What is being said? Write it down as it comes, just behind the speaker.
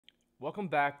Welcome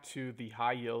back to the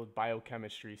High Yield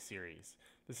Biochemistry series.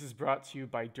 This is brought to you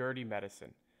by Dirty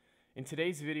Medicine. In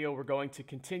today's video, we're going to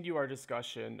continue our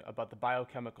discussion about the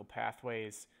biochemical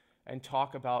pathways and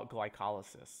talk about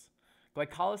glycolysis.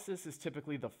 Glycolysis is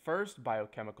typically the first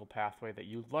biochemical pathway that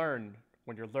you learn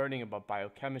when you're learning about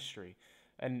biochemistry,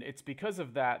 and it's because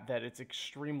of that it's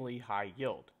extremely high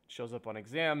yield. It shows up on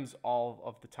exams all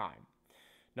of the time.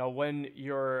 Now, when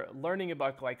you're learning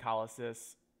about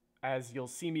glycolysis, as you'll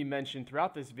see me mention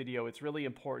throughout this video, it's really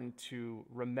important to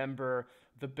remember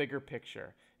the bigger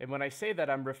picture. And when I say that,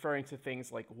 I'm referring to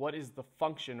things like what is the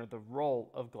function or the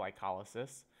role of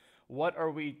glycolysis? What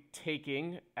are we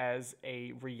taking as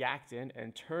a reactant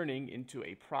and turning into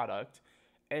a product?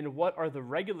 And what are the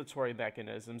regulatory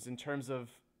mechanisms in terms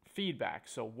of feedback?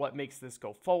 So what makes this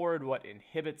go forward? What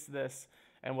inhibits this?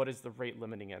 And what is the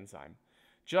rate-limiting enzyme?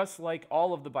 Just like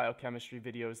all of the biochemistry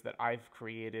videos that I've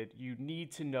created, you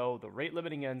need to know the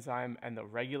rate-limiting enzyme and the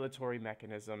regulatory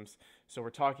mechanisms. So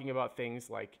we're talking about things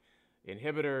like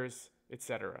inhibitors,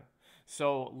 etc.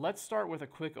 So let's start with a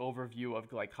quick overview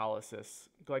of glycolysis.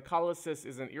 Glycolysis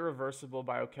is an irreversible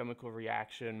biochemical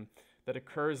reaction that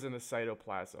occurs in the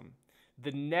cytoplasm.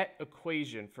 The net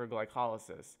equation for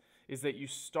glycolysis is that you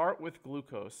start with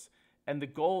glucose, and the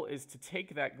goal is to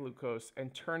take that glucose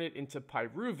and turn it into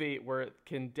pyruvate, where it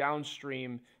can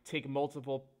downstream take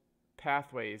multiple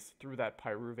pathways through that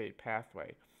pyruvate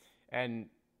pathway. And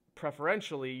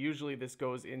preferentially, usually this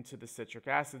goes into the citric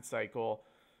acid cycle,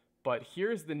 but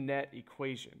here's the net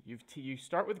equation. You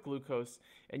start with glucose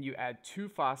and you add 2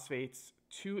 phosphates,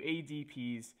 2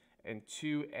 ADPs, and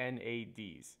 2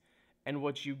 NADs. And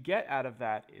what you get out of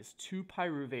that is 2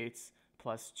 pyruvates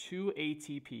plus 2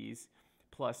 ATPs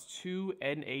plus 2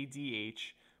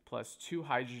 NADH plus 2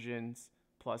 hydrogens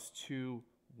plus 2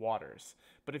 waters.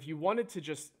 But if you wanted to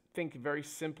just think very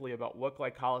simply about what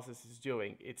glycolysis is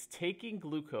doing, it's taking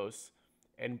glucose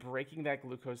and breaking that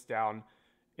glucose down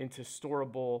into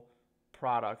storable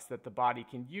products that the body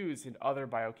can use in other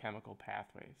biochemical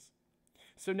pathways.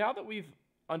 So now that we've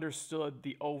understood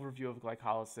the overview of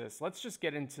glycolysis, let's just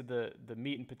get into the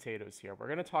meat and potatoes here. We're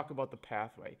going to talk about the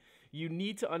pathway. You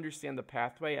need to understand the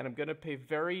pathway, and I'm going to pay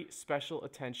very special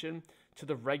attention to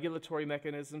the regulatory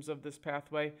mechanisms of this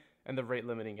pathway and the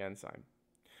rate-limiting enzyme.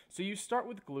 So you start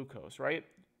with glucose, right?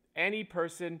 Any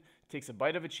person takes a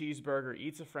bite of a cheeseburger,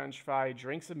 eats a French fry,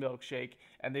 drinks a milkshake,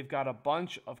 and they've got a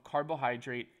bunch of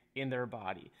carbohydrate in their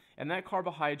body. And that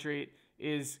carbohydrate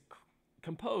is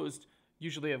composed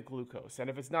usually of glucose.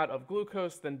 And if it's not of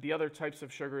glucose, then the other types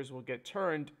of sugars will get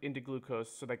turned into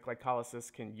glucose so that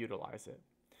glycolysis can utilize it.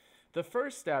 The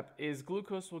first step is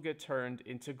glucose will get turned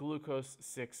into glucose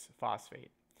 6-phosphate.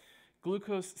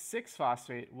 Glucose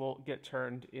 6-phosphate will get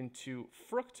turned into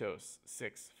fructose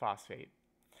 6-phosphate.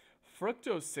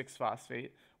 Fructose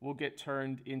 6-phosphate will get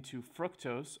turned into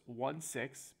fructose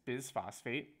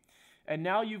 1,6-bisphosphate. And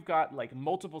now you've got like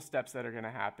multiple steps that are going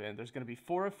to happen. There's going to be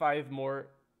 4 or 5 more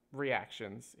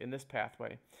reactions in this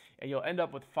pathway, and you'll end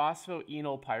up with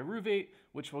phosphoenol pyruvate,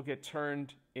 which will get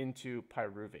turned into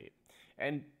pyruvate.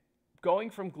 And going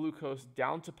from glucose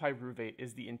down to pyruvate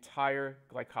is the entire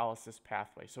glycolysis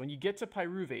pathway. So when you get to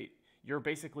pyruvate, you're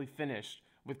basically finished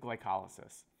with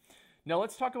glycolysis. Now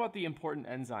let's talk about the important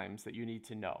enzymes that you need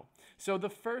to know. So the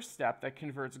first step that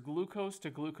converts glucose to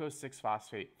glucose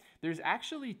 6-phosphate, there's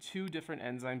actually 2 different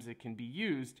enzymes that can be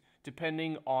used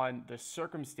depending on the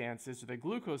circumstances or the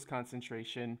glucose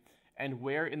concentration and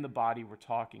where in the body we're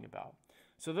talking about.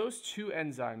 So those 2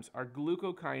 enzymes are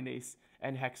glucokinase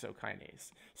and hexokinase.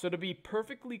 So to be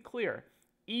perfectly clear,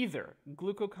 either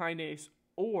glucokinase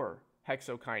or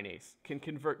hexokinase can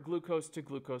convert glucose to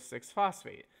glucose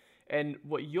 6-phosphate. And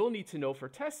what you'll need to know for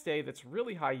test day that's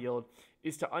really high yield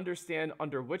is to understand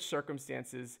under which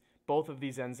circumstances both of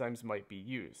these enzymes might be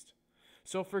used.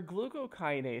 So for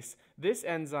glucokinase, this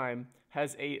enzyme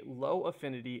has a low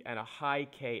affinity and a high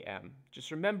Km. Just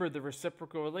remember the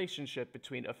reciprocal relationship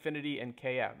between affinity and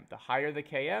Km. The higher the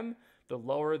Km, the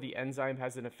lower the enzyme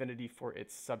has an affinity for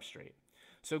its substrate.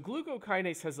 So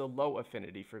glucokinase has a low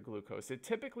affinity for glucose. It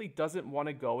typically doesn't want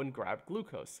to go and grab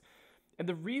glucose. And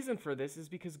the reason for this is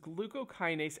because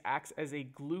glucokinase acts as a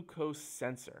glucose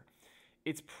sensor.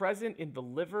 It's present in the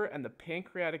liver and the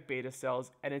pancreatic beta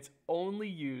cells, and it's only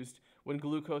used when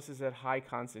glucose is at high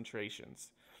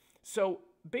concentrations. So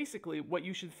basically, what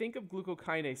you should think of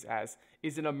glucokinase as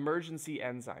is an emergency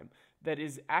enzyme that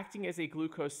is acting as a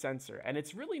glucose sensor. And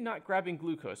it's really not grabbing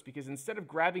glucose, because instead of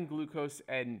grabbing glucose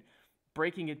and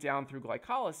breaking it down through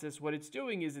glycolysis, what it's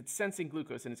doing is it's sensing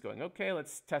glucose, and it's going, okay,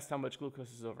 let's test how much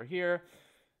glucose is over here.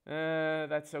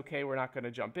 That's okay, we're not going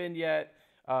to jump in yet.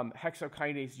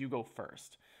 Hexokinase, you go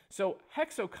first. So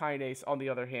hexokinase, on the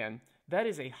other hand, that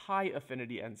is a high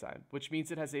affinity enzyme, which means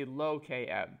it has a low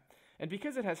Km. And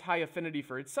because it has high affinity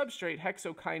for its substrate,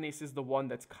 hexokinase is the one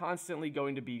that's constantly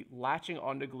going to be latching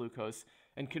onto glucose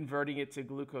and converting it to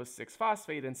glucose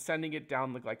 6-phosphate and sending it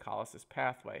down the glycolysis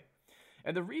pathway.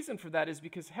 And the reason for that is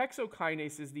because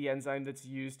hexokinase is the enzyme that's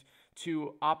used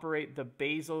to operate the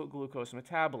basal glucose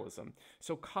metabolism.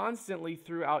 So constantly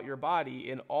throughout your body,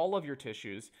 in all of your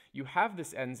tissues, you have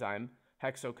this enzyme,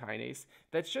 hexokinase,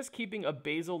 that's just keeping a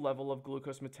basal level of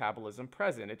glucose metabolism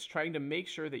present. It's trying to make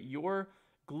sure that your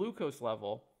glucose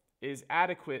level is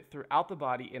adequate throughout the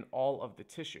body in all of the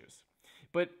tissues.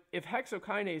 But if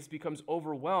hexokinase becomes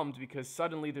overwhelmed because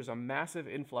suddenly there's a massive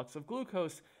influx of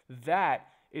glucose, that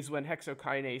is when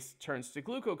hexokinase turns to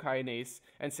glucokinase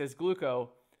and says, Gluco,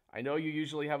 I know you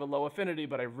usually have a low affinity,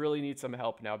 but I really need some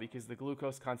help now because the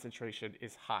glucose concentration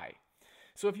is high.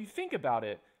 So if you think about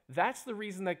it, that's the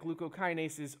reason that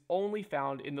glucokinase is only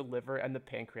found in the liver and the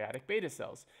pancreatic beta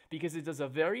cells, because it does a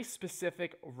very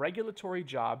specific regulatory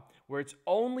job where it's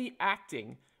only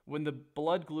acting when the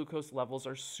blood glucose levels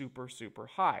are super, super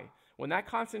high. When that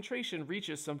concentration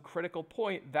reaches some critical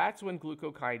point, that's when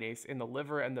glucokinase in the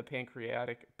liver and the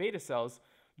pancreatic beta cells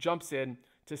jumps in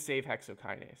to save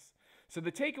hexokinase. So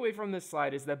the takeaway from this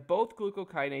slide is that both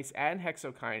glucokinase and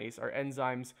hexokinase are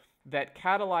enzymes that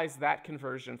catalyze that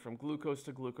conversion from glucose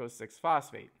to glucose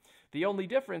 6-phosphate. The only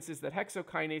difference is that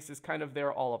hexokinase is kind of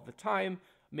there all of the time,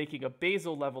 making a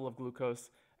basal level of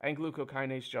glucose, and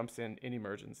glucokinase jumps in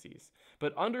emergencies.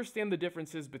 But understand the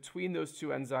differences between those two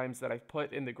enzymes that I've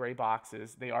put in the gray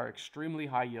boxes. They are extremely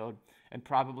high yield and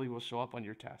probably will show up on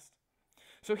your test.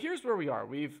 So here's where we are.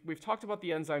 We've talked about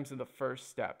the enzymes in the first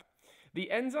step.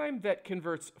 The enzyme that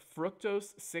converts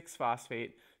fructose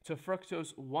 6-phosphate to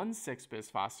fructose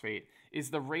 1,6-bisphosphate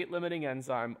is the rate-limiting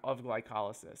enzyme of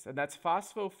glycolysis, and that's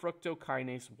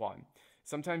phosphofructokinase 1.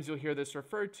 Sometimes you'll hear this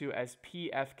referred to as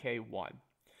PFK1.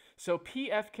 So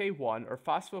PFK1, or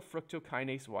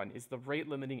phosphofructokinase 1, is the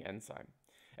rate-limiting enzyme,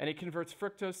 and it converts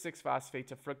fructose 6-phosphate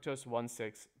to fructose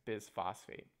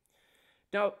 1,6-bisphosphate.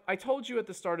 Now, I told you at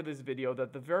the start of this video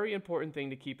that the very important thing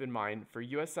to keep in mind for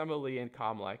USMLE and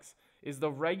COMLEX is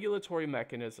the regulatory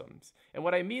mechanisms. And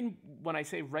what I mean when I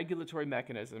say regulatory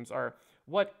mechanisms are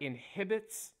what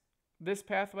inhibits this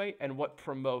pathway and what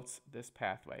promotes this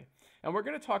pathway. And we're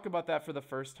going to talk about that for the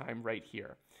first time right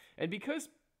here. And because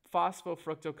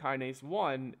phosphofructokinase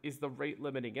 1 is the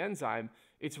rate-limiting enzyme,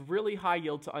 it's really high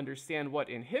yield to understand what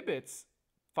inhibits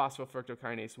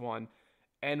phosphofructokinase 1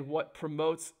 and what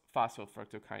promotes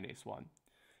phosphofructokinase 1.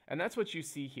 And that's what you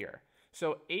see here.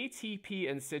 So ATP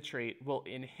and citrate will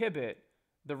inhibit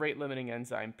the rate-limiting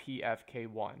enzyme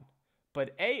PFK1,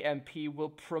 but AMP will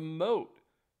promote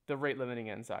the rate-limiting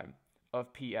enzyme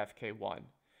of PFK1.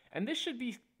 And this should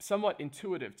be somewhat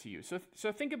intuitive to you.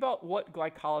 So think about what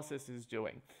glycolysis is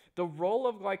doing. The role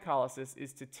of glycolysis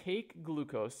is to take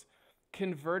glucose,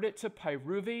 convert it to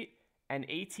pyruvate and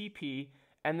ATP,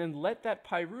 and then let that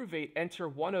pyruvate enter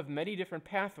one of many different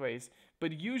pathways,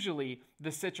 but usually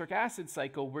the citric acid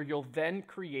cycle, where you'll then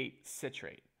create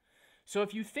citrate. So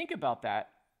if you think about that,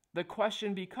 the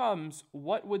question becomes,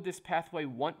 what would this pathway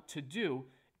want to do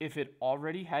if it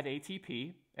already had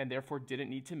ATP and therefore didn't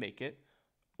need to make it,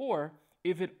 or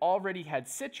if it already had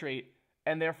citrate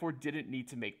and therefore didn't need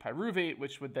to make pyruvate,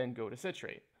 which would then go to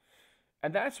citrate?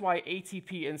 And that's why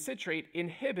ATP and citrate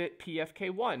inhibit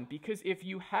PFK1, because if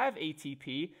you have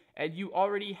ATP and you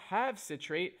already have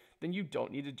citrate, then you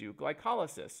don't need to do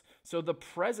glycolysis. So the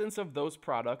presence of those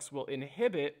products will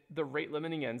inhibit the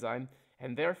rate-limiting enzyme,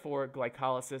 and therefore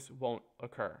glycolysis won't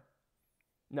occur.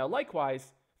 Now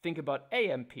likewise, think about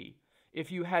AMP.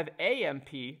 If you have AMP,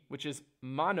 which is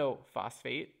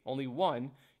monophosphate, only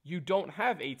one, you don't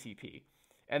have ATP.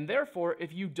 And therefore,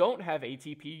 if you don't have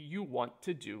ATP, you want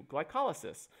to do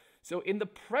glycolysis. So in the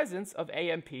presence of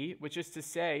AMP, which is to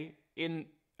say, in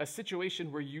a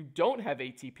situation where you don't have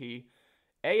ATP,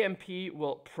 AMP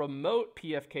will promote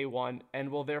PFK1 and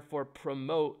will therefore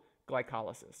promote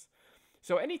glycolysis.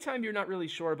 So anytime you're not really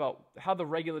sure about how the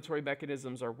regulatory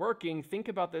mechanisms are working, think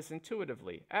about this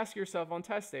intuitively. Ask yourself on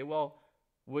test day, well,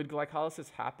 would glycolysis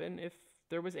happen if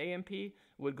there was AMP?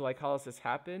 Would glycolysis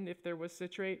happen if there was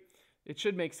citrate? It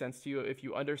should make sense to you if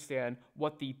you understand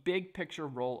what the big picture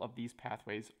role of these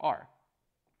pathways are.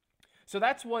 So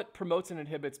that's what promotes and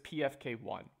inhibits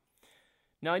PFK1.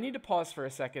 Now I need to pause for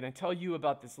a second and tell you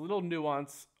about this little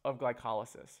nuance of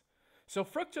glycolysis. So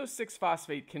fructose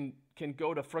 6-phosphate can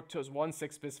go to fructose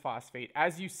 1,6-bisphosphate,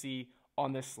 as you see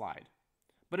on this slide.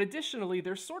 But additionally,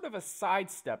 there's sort of a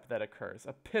sidestep that occurs,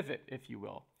 a pivot, if you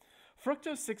will.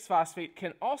 Fructose 6-phosphate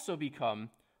can also become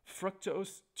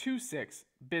fructose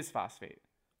 2,6-bisphosphate.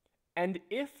 And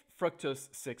if fructose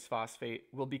 6-phosphate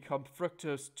will become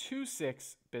fructose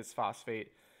 2,6-bisphosphate,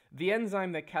 the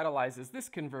enzyme that catalyzes this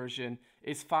conversion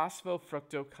is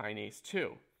phosphofructokinase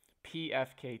 2,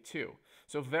 PFK2.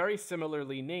 So very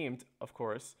similarly named, of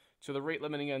course, to the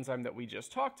rate-limiting enzyme that we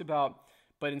just talked about,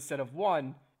 but instead of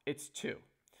 1, it's 2.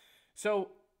 So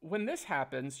when this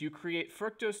happens, you create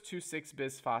fructose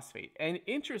 2,6-bisphosphate. And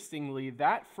interestingly,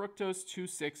 that fructose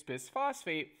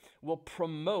 2,6-bisphosphate will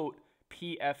promote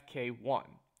PFK1.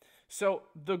 So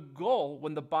the goal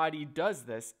when the body does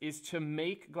this is to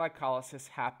make glycolysis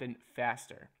happen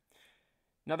faster.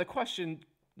 Now the question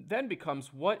then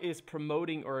becomes, what is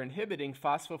promoting or inhibiting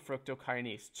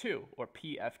phosphofructokinase 2, or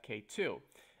PFK2?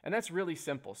 And that's really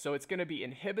simple. So it's going to be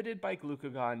inhibited by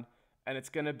glucagon, and it's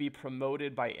going to be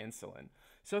promoted by insulin.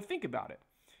 So think about it.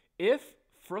 If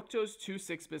fructose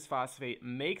 2,6-bisphosphate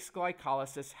makes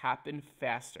glycolysis happen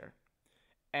faster,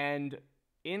 and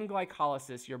in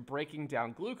glycolysis you're breaking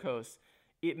down glucose,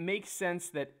 it makes sense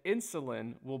that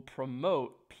insulin will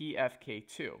promote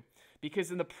PFK2.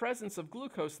 Because in the presence of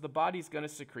glucose, the body's going to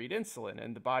secrete insulin,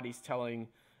 and the body's telling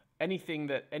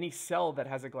any cell that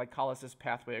has a glycolysis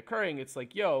pathway occurring, it's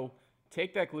like, yo,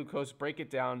 take that glucose, break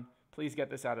it down, please get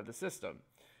this out of the system.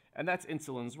 And that's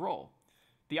insulin's role.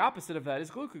 The opposite of that is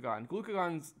glucagon.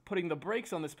 Glucagon's putting the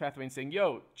brakes on this pathway and saying,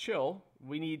 yo, chill,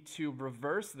 we need to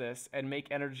reverse this and make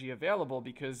energy available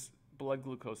because blood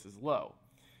glucose is low.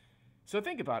 So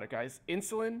think about it, guys.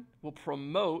 Insulin will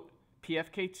promote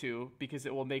PFK2 because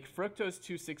it will make fructose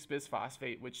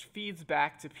 2,6-bisphosphate, which feeds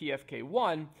back to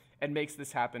PFK1 and makes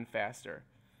this happen faster.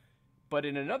 But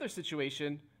in another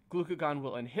situation, glucagon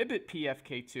will inhibit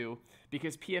PFK2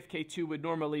 because PFK2 would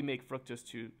normally make fructose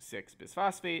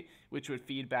 2,6-bisphosphate, which would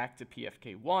feed back to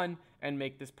PFK1 and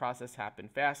make this process happen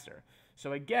faster.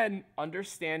 So again,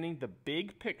 understanding the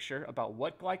big picture about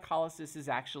what glycolysis is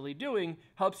actually doing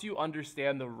helps you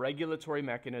understand the regulatory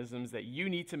mechanisms that you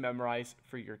need to memorize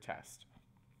for your test.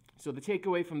 So the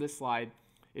takeaway from this slide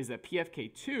is that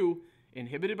PFK2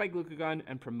 inhibited by glucagon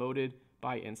and promoted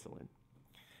by insulin.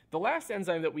 The last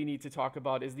enzyme that we need to talk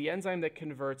about is the enzyme that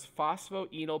converts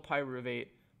phosphoenolpyruvate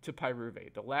to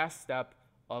pyruvate, the last step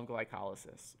of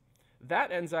glycolysis.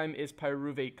 That enzyme is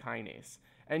pyruvate kinase.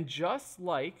 And just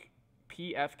like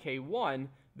PFK1,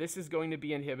 this is going to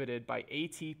be inhibited by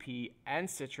ATP and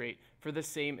citrate for the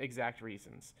same exact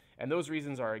reasons. And those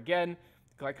reasons are, again,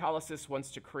 glycolysis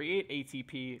wants to create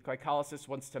ATP, glycolysis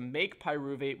wants to make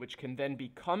pyruvate, which can then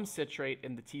become citrate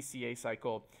in the TCA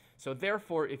cycle. So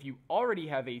therefore, if you already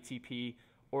have ATP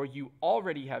or you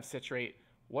already have citrate,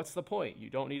 what's the point? You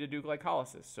don't need to do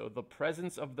glycolysis. So the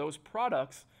presence of those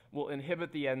products will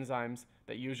inhibit the enzymes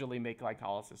that usually make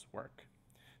glycolysis work.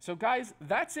 So guys,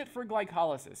 that's it for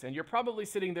glycolysis. And you're probably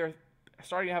sitting there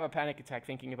starting to have a panic attack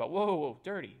thinking about, whoa,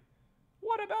 dirty.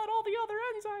 What about all the other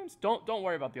enzymes? Don't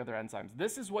worry about the other enzymes.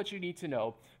 This is what you need to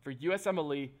know for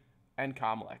USMLE and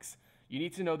COMLEX. You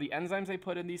need to know the enzymes I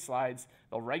put in these slides,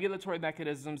 the regulatory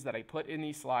mechanisms that I put in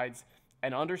these slides,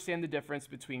 and understand the difference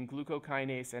between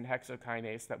glucokinase and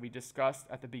hexokinase that we discussed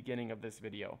at the beginning of this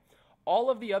video. All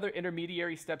of the other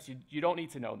intermediary steps, you don't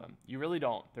need to know them. You really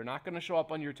don't. They're not going to show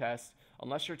up on your test.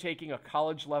 Unless you're taking a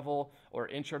college level or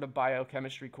intro to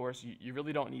biochemistry course, you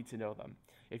really don't need to know them.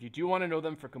 If you do want to know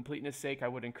them for completeness sake, I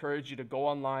would encourage you to go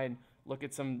online, look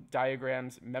at some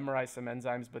diagrams, memorize some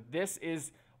enzymes, but this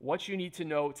is what you need to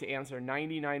know to answer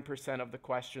 99% of the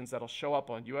questions that'll show up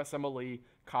on USMLE,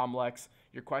 COMLEX,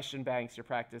 your question banks, your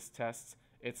practice tests,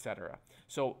 etc.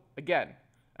 So again,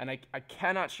 and I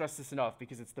cannot stress this enough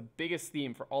because it's the biggest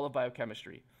theme for all of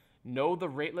biochemistry. Know the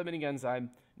rate-limiting enzyme,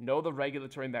 know the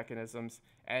regulatory mechanisms,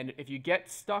 and if you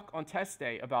get stuck on test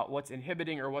day about what's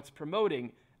inhibiting or what's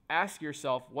promoting, ask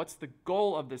yourself, what's the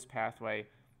goal of this pathway,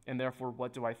 and therefore,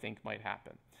 what do I think might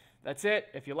happen? That's it.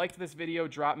 If you liked this video,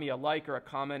 drop me a like or a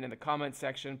comment in the comment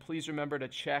section. Please remember to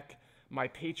check my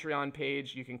Patreon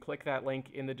page. You can click that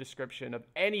link in the description of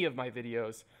any of my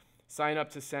videos. Sign up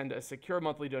to send a secure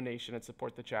monthly donation and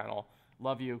support the channel.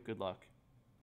 Love you. Good luck.